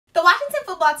The Washington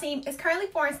football team is currently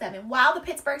 4-7, while the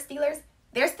Pittsburgh Steelers,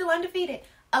 they're still undefeated,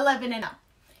 11-0.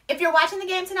 If you're watching the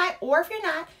game tonight, or if you're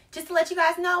not, just to let you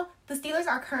guys know, the Steelers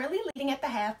are currently leading at the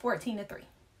half, 14-3.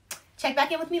 Check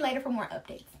back in with me later for more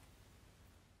updates.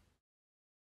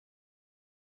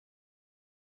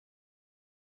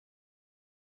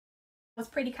 Was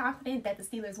pretty confident that the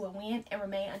Steelers would win and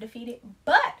remain undefeated,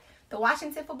 but the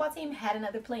Washington football team had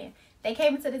another plan. They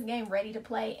came into this game ready to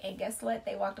play, and guess what?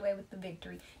 They walked away with the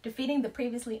victory, defeating the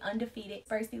previously undefeated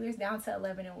Pittsburgh Steelers down to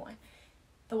 11-1.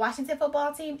 The Washington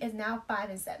football team is now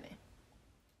 5-7.